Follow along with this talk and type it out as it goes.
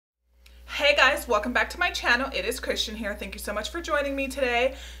guys, welcome back to my channel. It is Christian here. Thank you so much for joining me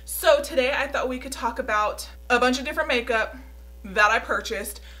today. So today I thought we could talk about a bunch of different makeup that I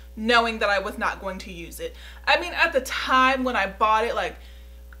purchased knowing that I was not going to use it. I mean, at the time when I bought it,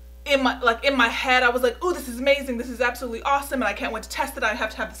 in my head I was like, oh, this is amazing, this is absolutely awesome, and I can't wait to test it. I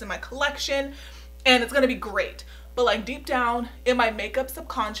have to have this in my collection and it's gonna be great. But like deep down in my makeup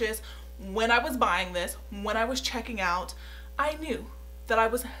subconscious, when I was buying this, when I was checking out, I knew that I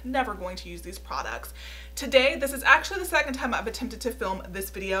was never going to use these products. Today, this is actually the second time I've attempted to film this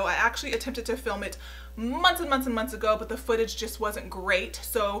video. I actually attempted to film it months and months and months ago, but the footage just wasn't great.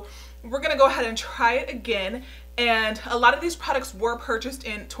 So we're gonna go ahead and try it again. And a lot of these products were purchased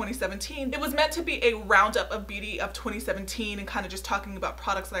in 2017. It was meant to be a roundup of beauty of 2017 and kind of just talking about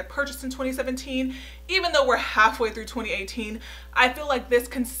products that I purchased in 2017. Even though we're halfway through 2018, I feel like this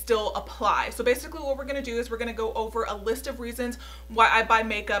can still apply. So basically what we're gonna do is we're gonna go over a list of reasons why I buy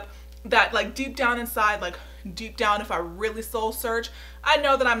makeup that like deep down inside, like deep down if I really soul search, I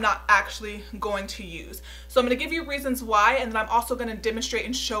know that I'm not actually going to use. So I'm going to give you reasons why, and then I'm also going to demonstrate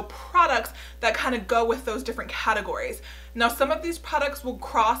and show products that kind of go with those different categories. Now some of these products will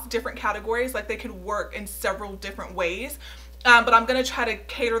cross different categories, like they could work in several different ways. But I'm going to try to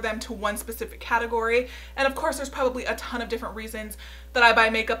cater them to one specific category. And of course, there's probably a ton of different reasons that I buy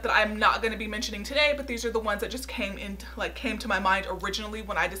makeup that I'm not going to be mentioning today, but these are the ones that just came to my mind originally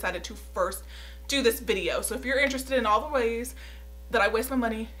when I decided to first do this video. So if you're interested in all the ways that I waste my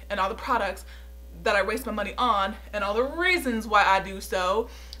money and all the products that I waste my money on and all the reasons why I do so,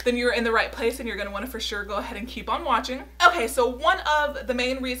 then you're in the right place and you're going to want to for sure go ahead and keep on watching. Okay, so one of the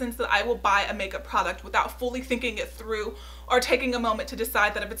main reasons that I will buy a makeup product without fully thinking it through or taking a moment to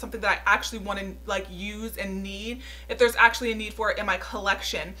decide that if it's something that I actually want to use and need, if there's actually a need for it in my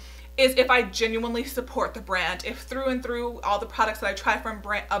collection, is if I genuinely support the brand. If through and through all the products that I try from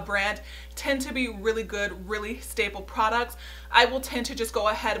a brand tend to be really good, really staple products, I will tend to just go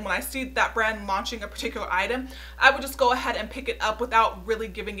ahead and when I see that brand launching a particular item, I will just go ahead and pick it up without really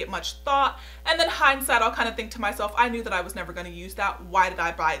giving it much thought. And then hindsight, I'll kind of think to myself, I knew that I was never going to use that. Why did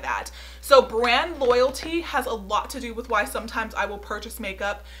I buy that? So brand loyalty has a lot to do with why sometimes I will purchase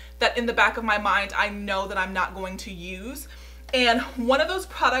makeup that in the back of my mind, I know that I'm not going to use. And one of those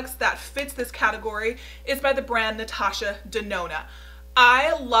products that fits this category is by the brand Natasha Denona.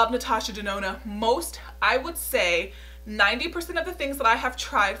 I love Natasha Denona. I would say 90% of the things that I have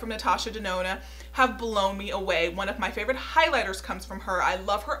tried from Natasha Denona have blown me away. One of my favorite highlighters comes from her. I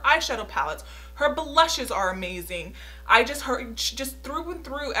love her eyeshadow palettes. Her blushes are amazing. Just through and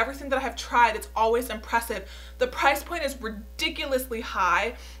through everything that I have tried, it's always impressive. The price point is ridiculously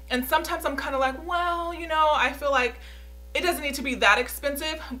high. And sometimes I'm kind of like, well, you know, I feel like it doesn't need to be that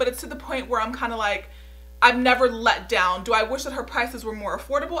expensive, but it's to the point where I'm kind of like, I'm never let down. Do I wish that her prices were more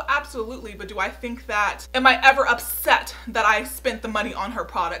affordable? Absolutely. But do I think that, am I ever upset that I spent the money on her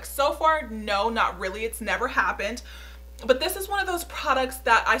products? So far, no, not really. It's never happened. But this is one of those products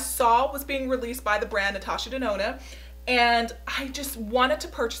that I saw was being released by the brand Natasha Denona, and I just wanted to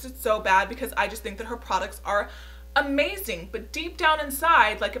purchase it so bad because I just think that her products are amazing. But deep down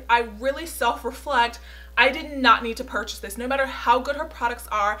inside, like if I really self-reflect, I did not need to purchase this. No matter how good her products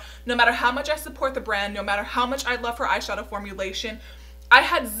are, no matter how much I support the brand, no matter how much I love her eyeshadow formulation, I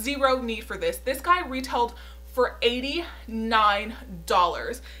had zero need for this. This guy retailed for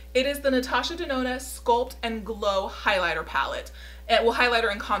 $89. It is the Natasha Denona Sculpt and Glow highlighter palette, highlighter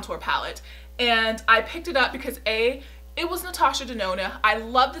and contour palette. And I picked it up because it was Natasha Denona. I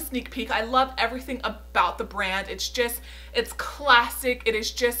love the sneak peek. I love everything about the brand. It's classic.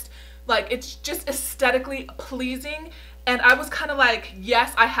 It's just aesthetically pleasing. And I was kind of like,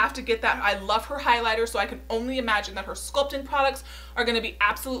 yes, I have to get that. I love her highlighter, so I can only imagine that her sculpting products are going to be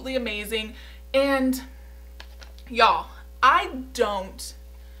absolutely amazing. And y'all, I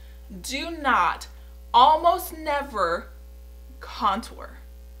do not, almost never contour.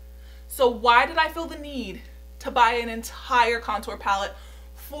 So why did I feel the need to buy an entire contour palette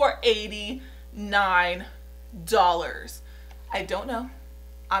for $89? I don't know.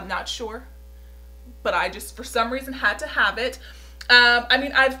 I'm not sure, but I just for some reason had to have it. I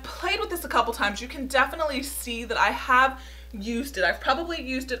mean, I've played with this a couple times. You can definitely see that I have used it. I've probably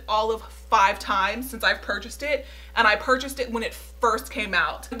used it all of 5 times since I've purchased it, and I purchased it when it first came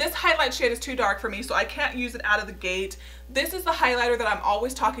out. This highlight shade is too dark for me, so I can't use it out of the gate. This is the highlighter that I'm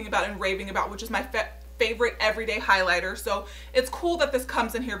always talking about and raving about, which is my favorite everyday highlighter. So it's cool that this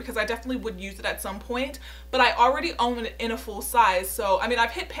comes in here because I definitely would use it at some point, but I already own it in a full size. So I mean,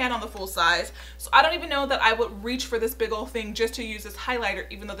 I've hit pan on the full size, so I don't even know that I would reach for this big old thing just to use this highlighter,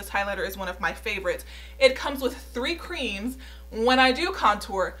 even though this highlighter is one of my favorites. It comes with 3 creams, when I do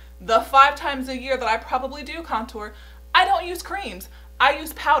contour, the 5 times a year that I probably do contour, I don't use creams. I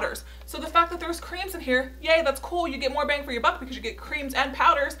use powders. So the fact that there's creams in here, yay, that's cool. You get more bang for your buck because you get creams and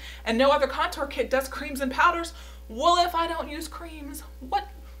powders, and no other contour kit does creams and powders. Well, if I don't use creams, why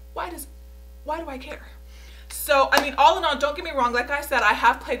do I care? So, I mean, all in all, don't get me wrong. Like I said, I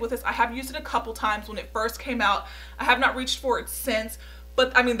have played with this. I have used it a couple times when it first came out. I have not reached for it since.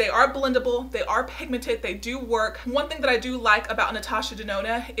 But I mean, they are blendable, they are pigmented, they do work. One thing that I do like about Natasha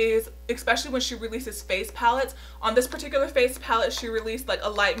Denona is, especially when she releases face palettes, on this particular face palette, she released like a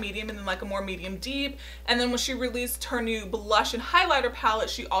light medium and then like a more medium deep. And then when she released her new blush and highlighter palette,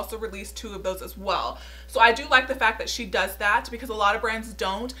 she also released 2 of those as well. So I do like the fact that she does that, because a lot of brands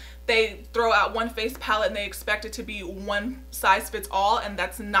don't. They throw out one face palette and they expect it to be one size fits all, and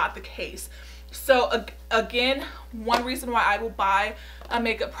that's not the case. So again, one reason why I will buy a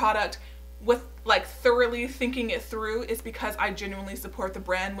makeup product with like thoroughly thinking it through is because I genuinely support the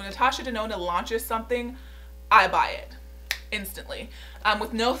brand. When Natasha Denona launches something, I buy it instantly,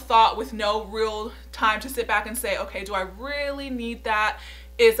 with no thought, with no real time to sit back and say, okay, do I really need that?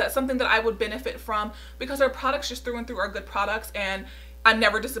 Is that something that I would benefit from? Because our products just through and through are good products, and I'm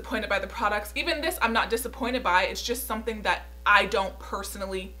never disappointed by the products. Even this, I'm not disappointed by. It's just something that I don't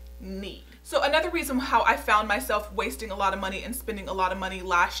personally need. So another reason how I found myself wasting a lot of money and spending a lot of money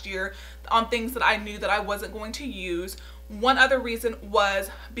last year on things that I knew that I wasn't going to use, one other reason was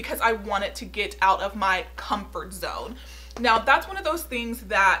because I wanted to get out of my comfort zone. Now, that's one of those things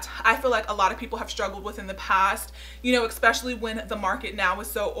that I feel like a lot of people have struggled with in the past, you know, especially when the market now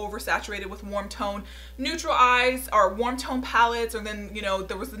is so oversaturated with warm tone neutral eyes or warm tone palettes, or then, you know,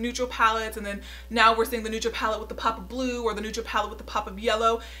 there was the neutral palettes, and then now we're seeing the neutral palette with the pop of blue or the neutral palette with the pop of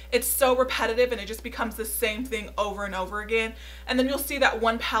yellow. It's so repetitive and it just becomes the same thing over and over again. And then you'll see that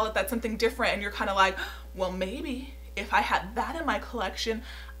one palette that's something different and you're kind of like, well, maybe if I had that in my collection,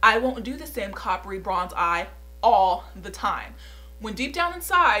 I won't do the same coppery bronze eye all the time. When deep down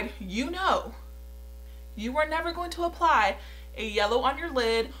inside, you know you are never going to apply a yellow on your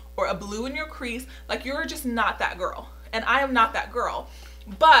lid or a blue in your crease. Like, you're just not that girl, and I am not that girl.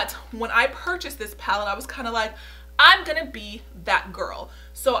 But when I purchased this palette, I was kind of like, I'm gonna be that girl.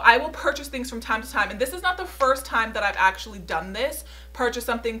 So I will purchase things from time to time, and this is not the first time that I've actually done this, purchase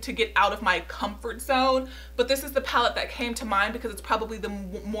something to get out of my comfort zone, but this is the palette that came to mind because it's probably the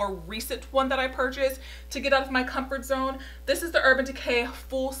more recent one that I purchased to get out of my comfort zone. This is the Urban Decay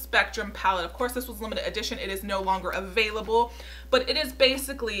Full Spectrum palette. Of course, this was limited edition. It is no longer available, but it is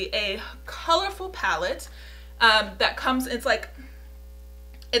basically a colorful palette that comes,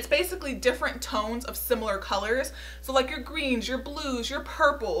 it's basically different tones of similar colors. So like your greens, your blues, your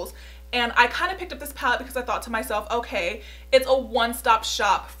purples. And I kind of picked up this palette because I thought to myself, okay, it's a one-stop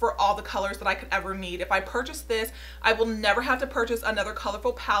shop for all the colors that I could ever need. If I purchase this, I will never have to purchase another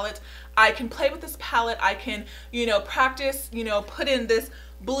colorful palette. I can play with this palette. I can, you know, practice, you know, put in this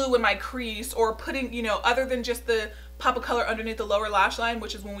blue in my crease, or putting, you know, other than just the pop of color underneath the lower lash line,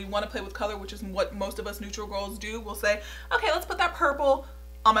 which is when we want to play with color, which is what most of us neutral girls do. We'll say, okay, let's put that purple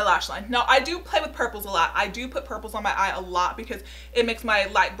on my lash line. Now, I do play with purples a lot. I do put purples on my eye a lot because it makes my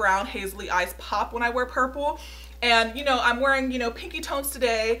light brown hazily eyes pop when I wear purple. And, you know, I'm wearing, you know, pinky tones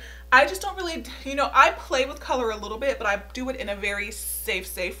today. I just don't really, you know, I play with color a little bit, but I do it in a very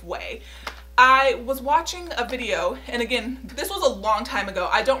safe way. I was watching a video, and again, this was a long time ago.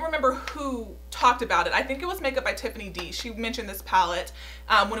 I don't remember who talked about it. I think it was Makeup by Tiffany D. She mentioned this palette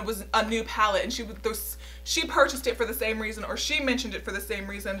when it was a new palette, and she purchased it for the same reason, or she mentioned it for the same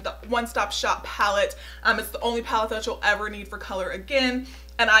reason, the one-stop shop palette. It's the only palette that you'll ever need for color again,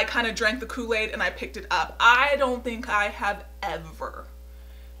 and I kind of drank the Kool-Aid and I picked it up. I don't think I have ever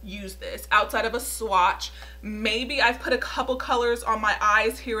use this outside of a swatch. Maybe I've put a couple colors on my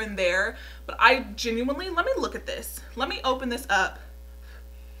eyes here and there, but I genuinely, let me look at this. Let me open this up.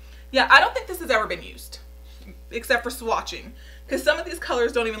 Yeah, I don't think this has ever been used except for swatching, because some of these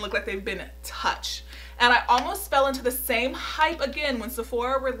colors don't even look like they've been touched. And I almost fell into the same hype again when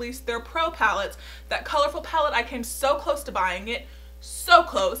Sephora released their Pro palettes. That colorful palette, I came so close to buying it, so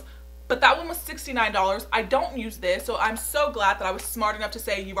close. But that one was $69. I don't use this, so I'm so glad that I was smart enough to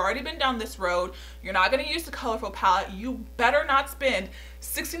say, you've already been down this road. You're not going to use the colorful palette. You better not spend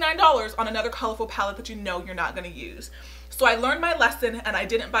 $69 on another colorful palette that you know you're not going to use. So I learned my lesson, and I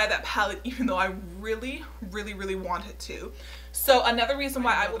didn't buy that palette even though I really wanted to. So another reason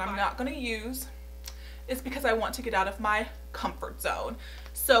why I'm not going to use is because I want to get out of my comfort zone.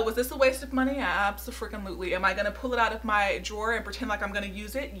 So was this a waste of money? Absolutely. Am I going to pull it out of my drawer and pretend like I'm going to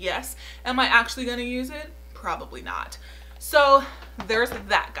use it? Yes. Am I actually going to use it? Probably not. So there's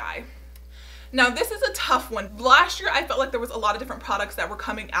that guy. Now this is a tough one. Last year I felt like there was a lot of different products that were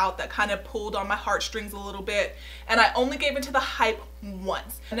coming out that kind of pulled on my heartstrings a little bit, and I only gave into the hype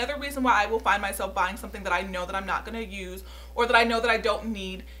once. Another reason why I will find myself buying something that I know that I'm not going to use or that I know that I don't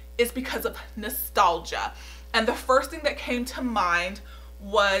need is because of nostalgia. And the first thing that came to mind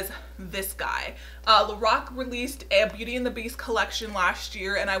was this guy. Lorac released a Beauty and the Beast collection last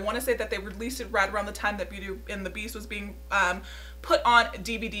year, and I want to say that they released it right around the time that Beauty and the Beast was being put on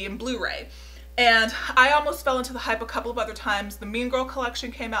DVD and Blu-ray. And I almost fell into the hype a couple of other times. The Mean Girl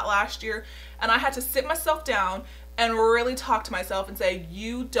collection came out last year, and I had to sit myself down and really talk to myself and say,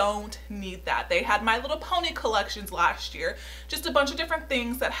 you don't need that. They had My Little Pony collections last year. Just a bunch of different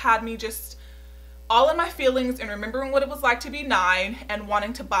things that had me just all in my feelings and remembering what it was like to be 9 and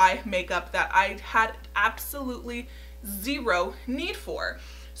wanting to buy makeup that I had absolutely zero need for.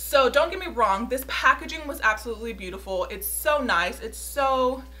 So don't get me wrong, this packaging was absolutely beautiful. It's so nice. It's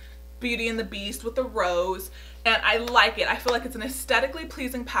so Beauty and the Beast with the rose, and I like it. I feel like it's an aesthetically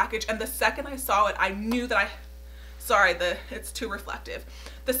pleasing package, and the second I saw it, I knew that it's too reflective.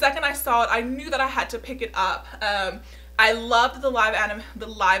 The second I saw it, I knew that I had to pick it up. I loved the live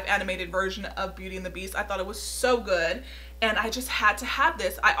animated version of Beauty and the Beast. I thought it was so good, and I just had to have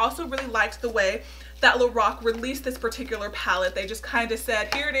this. I also really liked the way that Lorac released this particular palette. They just kind of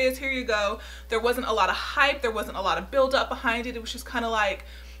said, here it is, here you go. There wasn't a lot of hype, there wasn't a lot of build up behind it. It was just kind of like,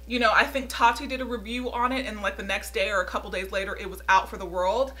 you know, I think Tati did a review on it, and like the next day or a couple days later it was out for the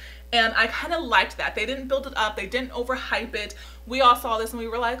world, and I kind of liked that. They didn't build it up, they didn't overhype it. We all saw this and we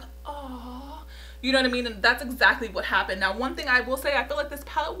were like, oh, you know what I mean? And that's exactly what happened. Now, one thing I will say, I feel like this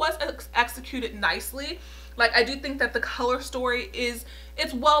palette was executed nicely. Like, I do think that the color story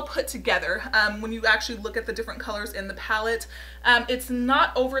it's well put together. When you actually look at the different colors in the palette, it's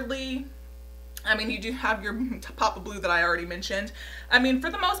not overly, I mean, you do have your pop of blue that I already mentioned. I mean,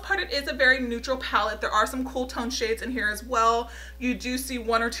 for the most part, it is a very neutral palette. There are some cool tone shades in here as well. You do see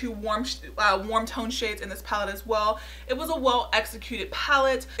one or two warm tone shades in this palette as well. It was a well executed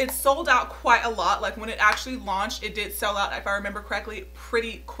palette. It sold out quite a lot. Like when it actually launched, it did sell out, if I remember correctly,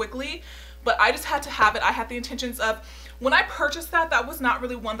 pretty quickly. But I just had to have it. I had the intentions of, when I purchased that was not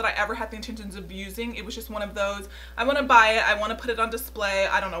really one that I ever had the intentions of using. It was just one of those, I want to buy it, I want to put it on display.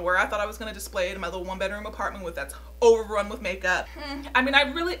 I don't know where I thought I was going to display it in my little 1-bedroom apartment that's overrun with makeup. I mean, I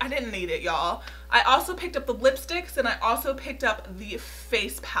didn't need it, y'all. I also picked up the lipsticks, and I also picked up the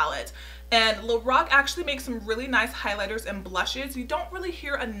face palette. And Lorac actually makes some really nice highlighters and blushes. You don't really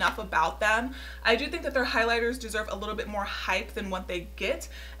hear enough about them. I do think that their highlighters deserve a little bit more hype than what they get.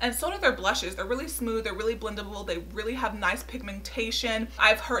 And so do their blushes. They're really smooth, they're really blendable, they really have nice pigmentation.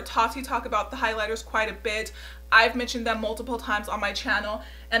 I've heard Tati talk about the highlighters quite a bit. I've mentioned them multiple times on my channel,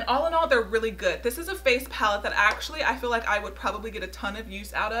 and all in all, they're really good. This is a face palette that actually I feel like I would probably get a ton of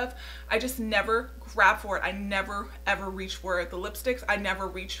use out of. I just never grab for it. I never ever reach for it. The lipsticks I never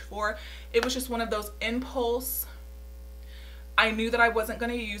reached for. It was just one of those impulse. I knew that I wasn't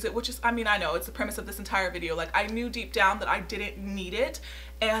going to use it, which is, I mean, I know it's the premise of this entire video. Like, I knew deep down that I didn't need it,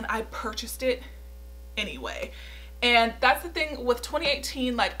 and I purchased it anyway. And that's the thing with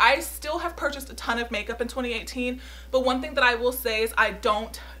 2018, like I still have purchased a ton of makeup in 2018, but one thing that I will say is I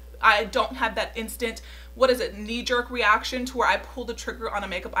don't have that instant, what is it, knee-jerk reaction to where I pull the trigger on a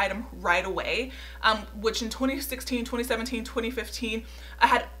makeup item right away, which in 2016, 2017, 2015, I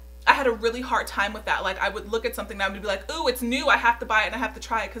had a really hard time with that. Like I would look at something and I would be like, ooh, it's new, I have to buy it and I have to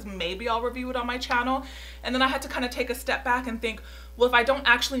try it because maybe I'll review it on my channel. And then I had to kind of take a step back and think, well, if I don't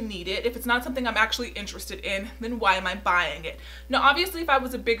actually need it, if it's not something I'm actually interested in, then why am I buying it? Now, obviously, if I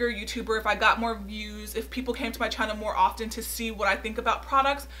was a bigger YouTuber, if I got more views, if people came to my channel more often to see what I think about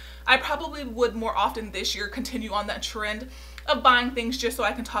products, I probably would more often this year continue on that trend of buying things just so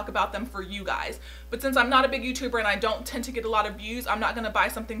I can talk about them for you guys. But since I'm not a big YouTuber and I don't tend to get a lot of views, I'm not going to buy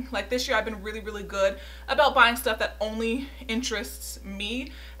something like this year. I've been really, really good about buying stuff that only interests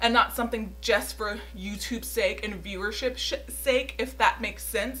me and not something just for YouTube's sake and viewership sake, if that makes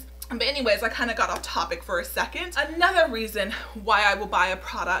sense. But anyways, I kind of got off topic for a second. Another reason why I will buy a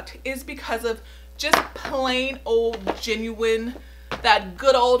product is because of just plain old genuine, that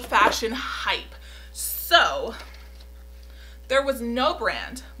good old fashioned hype. So there was no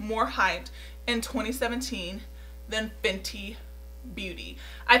brand more hyped in 2017 than Fenty Beauty.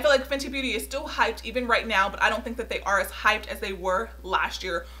 I feel like Fenty Beauty is still hyped even right now, but I don't think that they are as hyped as they were last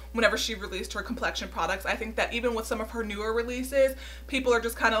year whenever she released her complexion products. I think that even with some of her newer releases, people are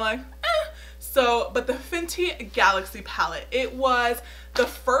just kind of like, eh. So, but the Fenty Galaxy palette, it was the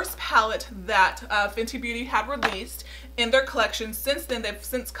first palette that Fenty Beauty had released in their collection. Since then, they've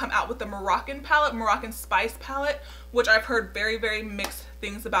since come out with the Moroccan palette, Moroccan Spice palette, which I've heard very, very mixed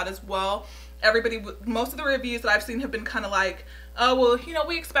things about as well. most of the reviews that I've seen have been kind of like, oh, well, you know,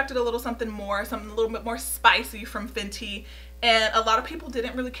 we expected a little something more, something a little bit more spicy from Fenty. And a lot of people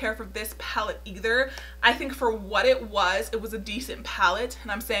didn't really care for this palette either. I think for what it was a decent palette.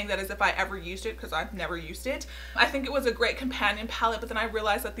 And I'm saying that as if I ever used it, because I've never used it. I think it was a great companion palette, but then I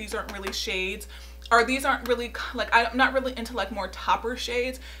realized that these aren't really shades, or these aren't really, like, I'm not really into like more topper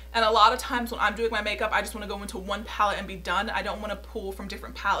shades. And a lot of times when I'm doing my makeup, I just want to go into one palette and be done. I don't want to pull from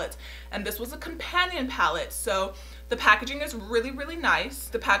different palettes. And this was a companion palette, so the packaging is really, really nice.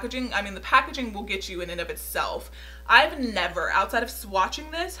 The packaging, I mean, the packaging will get you in and of itself. I've never, outside of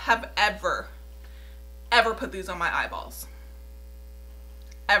swatching this, have ever put these on my eyeballs.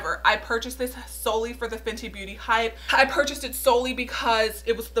 Ever. I purchased this solely for the Fenty Beauty hype. I purchased it solely because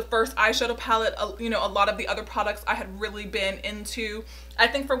it was the first eyeshadow palette. You know, a lot of the other products I had really been into. I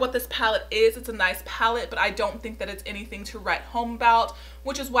think for what this palette is, it's a nice palette, but I don't think that it's anything to write home about,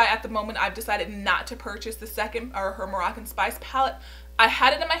 which is why at the moment I've decided not to purchase the second, or her Moroccan Spice palette. I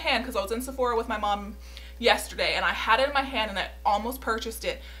had it in my hand because I was in Sephora with my mom yesterday, and I had it in my hand and I almost purchased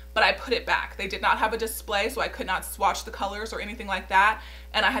it, but I put it back. They did not have a display, so I could not swatch the colors or anything like that.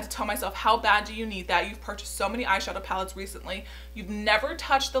 And I had to tell myself, how bad do you need that? You've purchased so many eyeshadow palettes recently. You've never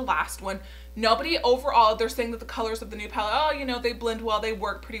touched the last one. Nobody overall, they're saying that the colors of the new palette, oh, you know, they blend well, they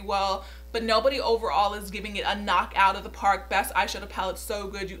work pretty well, but nobody overall is giving it a knock out of the park. Best eyeshadow palette, so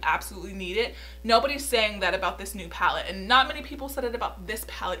good, you absolutely need it. Nobody's saying that about this new palette, and not many people said it about this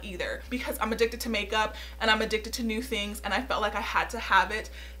palette either, because I'm addicted to makeup and I'm addicted to new things, and I felt like I had to have it.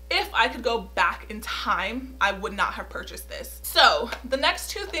 If I could go back in time, I would not have purchased this. So the next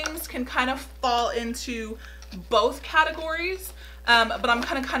two things can kind of fall into both categories, but I'm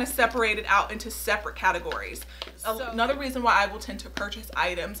kind of separated out into separate categories. So another reason why I will tend to purchase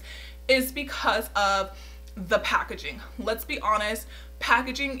items is because of the packaging. Let's be honest,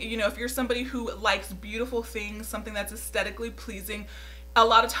 packaging, you know, if you're somebody who likes beautiful things, something that's aesthetically pleasing, a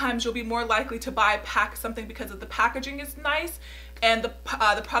lot of times you'll be more likely to buy something because of the packaging is nice and the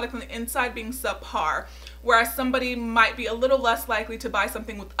product on the inside being subpar. Whereas somebody might be a little less likely to buy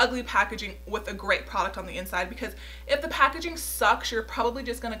something with ugly packaging with a great product on the inside, because if the packaging sucks, you're probably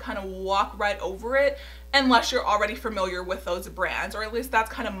just going to kind of walk right over it unless you're already familiar with those brands, or at least that's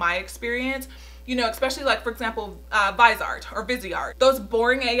kind of my experience. You know, especially like, for example, Vizart or Viseart. Those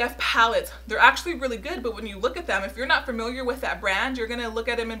boring AF palettes, they're actually really good, but when you look at them, if you're not familiar with that brand, you're gonna look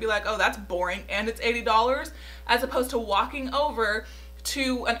at them and be like, oh, that's boring, and it's $80, as opposed to walking over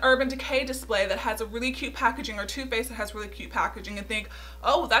to an Urban Decay display that has a really cute packaging, or Too Faced that has really cute packaging, and think,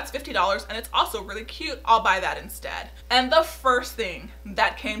 oh, that's $50 and it's also really cute, I'll buy that instead. And the first thing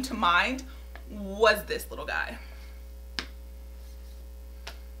that came to mind was this little guy.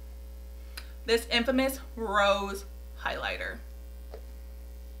 This infamous rose highlighter.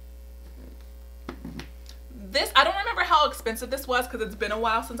 This, I don't remember how expensive this was because it's been a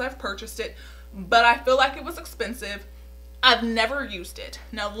while since I've purchased it, but I feel like it was expensive. I've never used it.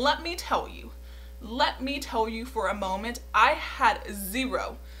 Now let me tell you for a moment, I had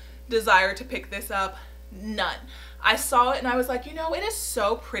zero desire to pick this up, none. I saw it and I was like, you know, it is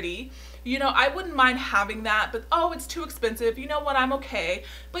so pretty. You know, I wouldn't mind having that, but oh, it's too expensive. You know what, I'm okay.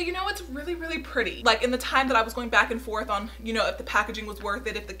 But you know, it's really, really pretty. Like in the time that I was going back and forth on, you know, if the packaging was worth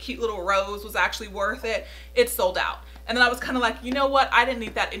it, if the cute little rose was actually worth it, it sold out. And then I was kind of like, you know what, I didn't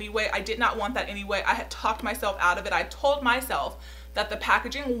need that anyway. I did not want that anyway. I had talked myself out of it. I told myself that the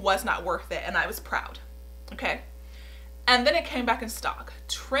packaging was not worth it, and I was proud, okay? And then it came back in stock.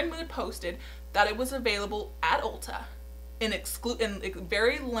 Trend Mood posted that it was available at Ulta in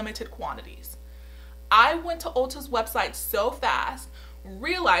very limited quantities. I went to Ulta's website so fast,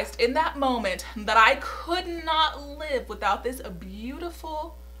 realized in that moment that I could not live without this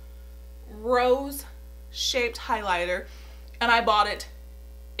beautiful rose shaped highlighter, and I bought it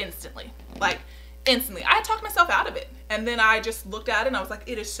instantly. Like instantly. I had talked myself out of it, and then I just looked at it and I was like,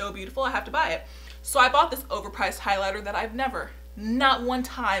 it is so beautiful, I have to buy it. So I bought this overpriced highlighter that I've never, not one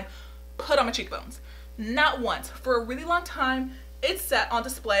time, put on my cheekbones. Not once. For a really long time, it's sat on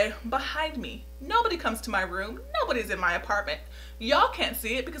display behind me. Nobody comes to my room. Nobody's in my apartment. Y'all can't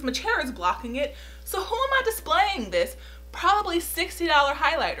see it because my chair is blocking it. So who am I displaying this probably $60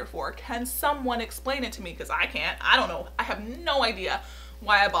 highlighter for? Can someone explain it to me? Because I can't. I don't know. I have no idea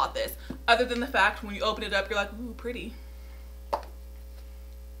why I bought this. Other than the fact when you open it up, you're like, ooh, pretty.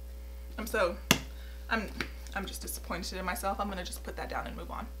 I'm just disappointed in myself. I'm gonna just put that down and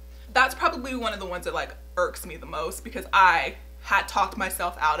move on. That's probably one of the ones that like irks me the most, because I had talked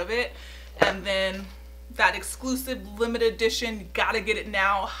myself out of it, and then that exclusive limited edition, gotta get it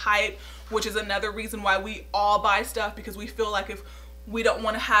now hype, which is another reason why we all buy stuff, because we feel like if We don't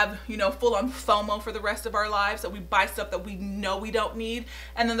want to have, you know, full on FOMO for the rest of our lives, that we buy stuff that we know we don't need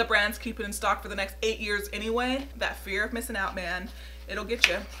and then the brands keep it in stock for the next 8 years anyway. That fear of missing out, man, it'll get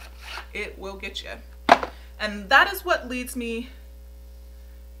you. It will get you. And that is what leads me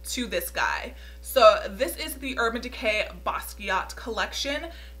to this guy. So this is the Urban Decay Basquiat collection,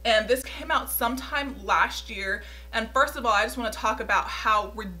 and this came out sometime last year. And first of all, I just want to talk about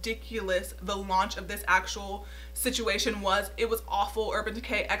how ridiculous the launch of this actual situation was. It was awful. Urban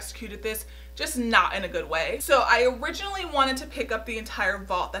Decay executed this just not in a good way. So I originally wanted to pick up the entire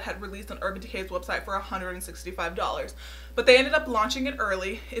vault that had released on Urban Decay's website for $165, but they ended up launching it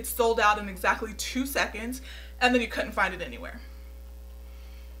early. It sold out in exactly 2 seconds, and then you couldn't find it anywhere.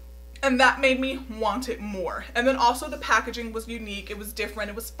 And that made me want it more. And then also the packaging was unique. It was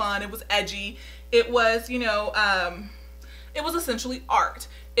different. It was fun. It was edgy. It was, you know, it was essentially art.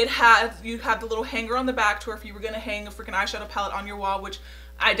 It had, you had the little hanger on the back to where if you were going to hang a freaking eyeshadow palette on your wall, which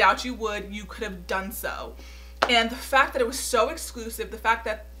I doubt you would, you could have done so. And the fact that it was so exclusive, the fact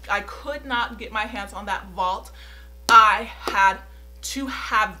that I could not get my hands on that vault, I had to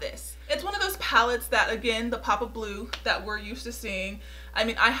have this. It's one of those palettes that, again, the pop of blue that we're used to seeing. I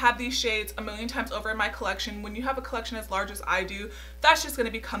mean, I have these shades a million times over in my collection. When you have a collection as large as I do, that's just going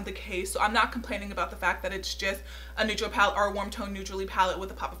to become the case. So I'm not complaining about the fact that it's just a neutral palette or a warm tone neutrally palette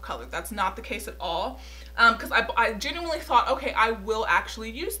with a pop of color. That's not the case at all. Because I genuinely thought, okay, I will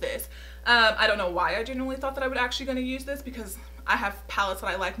actually use this. I don't know why I genuinely thought that I would actually going to use this, because I have palettes that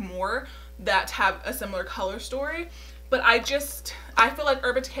I like more that have a similar color story. But I feel like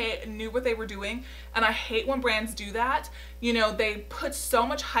Urban Decay knew what they were doing, and I hate when brands do that. You know, they put so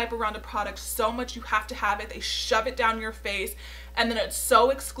much hype around a product, so much you have to have it, they shove it down your face, and then it's so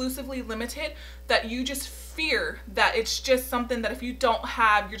exclusively limited that you just fear that it's just something that if you don't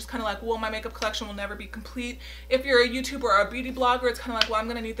have, you're just kind of like, well, my makeup collection will never be complete. If you're a YouTuber or a beauty blogger, it's kind of like, well, I'm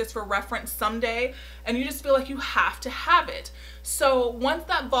going to need this for reference someday, and you just feel like you have to have it. So once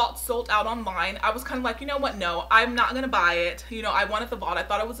that vault sold out online, I was kind of like, you know what, no, I'm not going to buy it. You know, I wanted the vault. I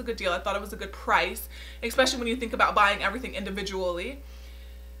thought it was a good deal. I thought it was a good price, especially when you think about buying everything individually.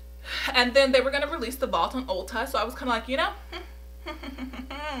 And then they were going to release the vault on Ulta, so I was kind of like, you know,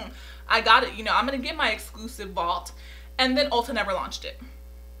 I got it. You know, I'm going to get my exclusive vault. And then Ulta never launched it.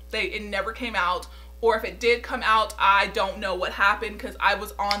 It never came out. Or if it did come out, I don't know what happened, because I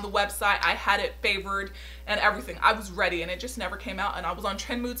was on the website, I had it favored and everything. I was ready, and it just never came out. And I was on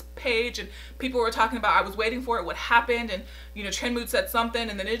Trend Mood's page, and people were talking about, I was waiting for it, what happened, and you know, Trend Mood said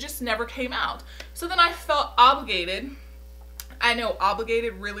something, and then it just never came out. So then I felt obligated. I know,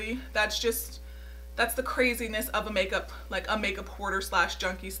 obligated, really, that's the craziness of a makeup, like a makeup hoarder slash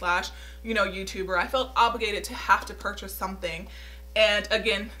junkie slash, you know, YouTuber. I felt obligated to have to purchase something. And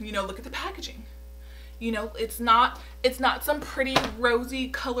again, you know, look at the packaging. You know, it's not some pretty rosy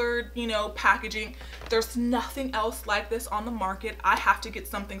colored, you know, packaging. There's nothing else like this on the market. I have to get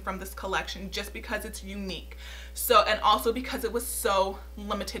something from this collection just because it's unique. So, and also because it was so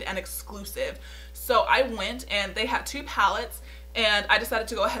limited and exclusive. So I went, and they had 2 palettes, and I decided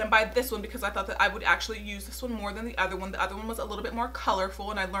to go ahead and buy this one because I thought that I would actually use this one more than the other one. The other one was a little bit more colorful,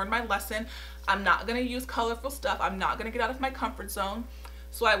 and I learned my lesson. I'm not going to use colorful stuff. I'm not going to get out of my comfort zone.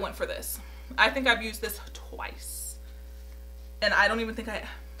 So I went for this. I think I've used this twice, and I don't even think I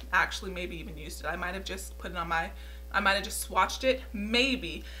actually maybe even used it. I might have just put it on my, I might have just swatched it,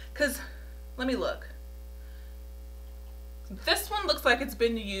 maybe, because let me look. This one looks like it's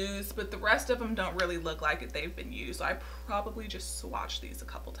been used, but the rest of them don't really look like they've been used. So I probably just swatched these a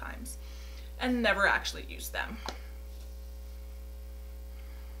couple times and never actually used them.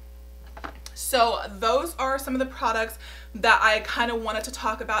 So those are some of the products that I kind of wanted to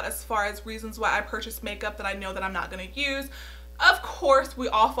talk about as far as reasons why I purchased makeup that I know that I'm not going to use. Of course, we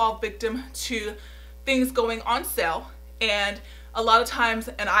all fall victim to things going on sale, and a lot of times,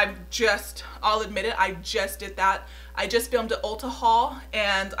 and I'll admit it, I just did that. I just filmed an Ulta haul,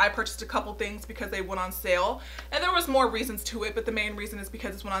 and I purchased a couple things because they went on sale, and there was more reasons to it, but the main reason is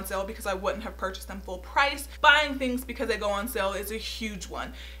because it went on sale, because I wouldn't have purchased them full price. Buying things because they go on sale is a huge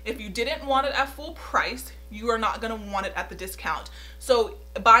one. If you didn't want it at full price, you are not going to want it at the discount. So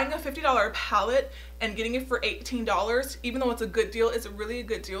buying a $50 palette and getting it for $18, even though it's a good deal, is really a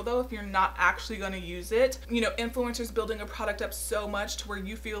good deal though if you're not actually going to use it. You know, influencers building a product up so much to where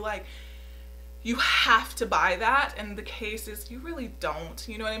you feel like you have to buy that, and the case is you really don't.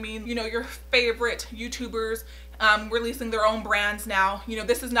 You know what I mean? You know, your favorite YouTubers releasing their own brands now. You know,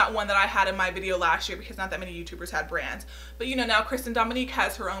 this is not one that I had in my video last year because not that many YouTubers had brands. But you know, now Kristen Dominique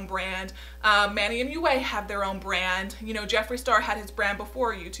has her own brand. Manny and Yue have their own brand. You know, Jeffree Star had his brand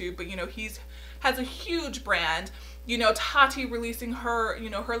before YouTube, but you know, has a huge brand. you know, Tati releasing her, you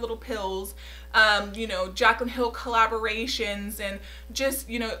know, her little pills, you know, Jaclyn Hill collaborations, and just,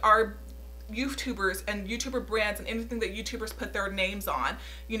 you know, our YouTubers and YouTuber brands and anything that YouTubers put their names on,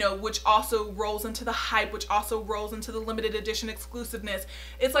 you know, which also rolls into the hype, which also rolls into the limited edition exclusiveness.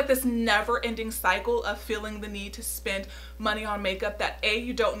 It's like this never ending cycle of feeling the need to spend money on makeup that A,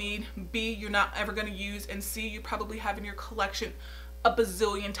 you don't need, B, you're not ever going to use, and C, you probably have in your collection a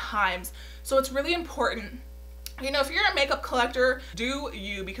bazillion times. So it's really important. You know, if you're a makeup collector, do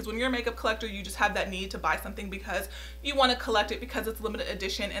you, because when you're a makeup collector, you just have that need to buy something because you want to collect it because it's limited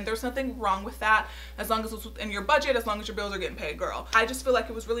edition, and there's nothing wrong with that as long as it's within your budget, as long as your bills are getting paid, girl. I just feel like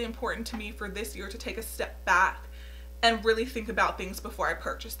it was really important to me for this year to take a step back and really think about things before I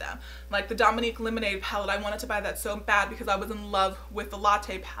purchase them. Like the Dominique Lemonade palette, I wanted to buy that so bad because I was in love with the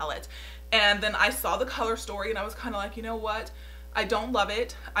Latte palette. And then I saw the color story and I was kind of like, you know what? I don't love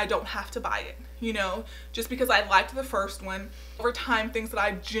it. I don't have to buy it, you know, just because I liked the first one. Over time, things that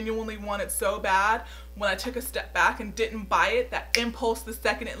I genuinely wanted so bad, when I took a step back and didn't buy it, that impulse the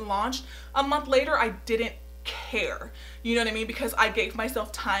second it launched, a month later, I didn't care. You know what I mean? Because I gave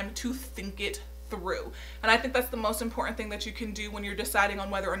myself time to think it through. And I think that's the most important thing that you can do when you're deciding on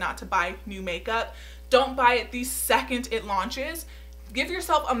whether or not to buy new makeup. Don't buy it the second it launches. Give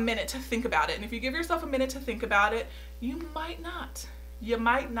yourself a minute to think about it. And if you give yourself a minute to think about it, you might not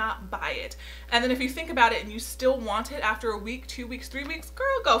buy it. And then if you think about it and you still want it after a week, 2 weeks, 3 weeks, girl,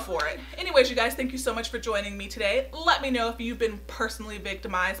 go for it. Anyways, you guys, thank you so much for joining me today. Let me know if you've been personally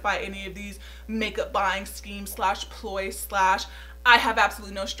victimized by any of these makeup buying schemes / ploys / I have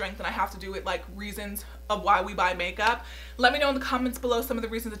absolutely no strength and I have to do it, like, reasons of why we buy makeup. Let me know in the comments below some of the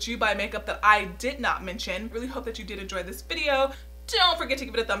reasons that you buy makeup that I did not mention. Really hope that you did enjoy this video. Don't forget to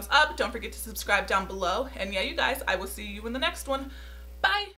give it a thumbs up. Don't forget to subscribe down below. And yeah, you guys, I will see you in the next one. Bye.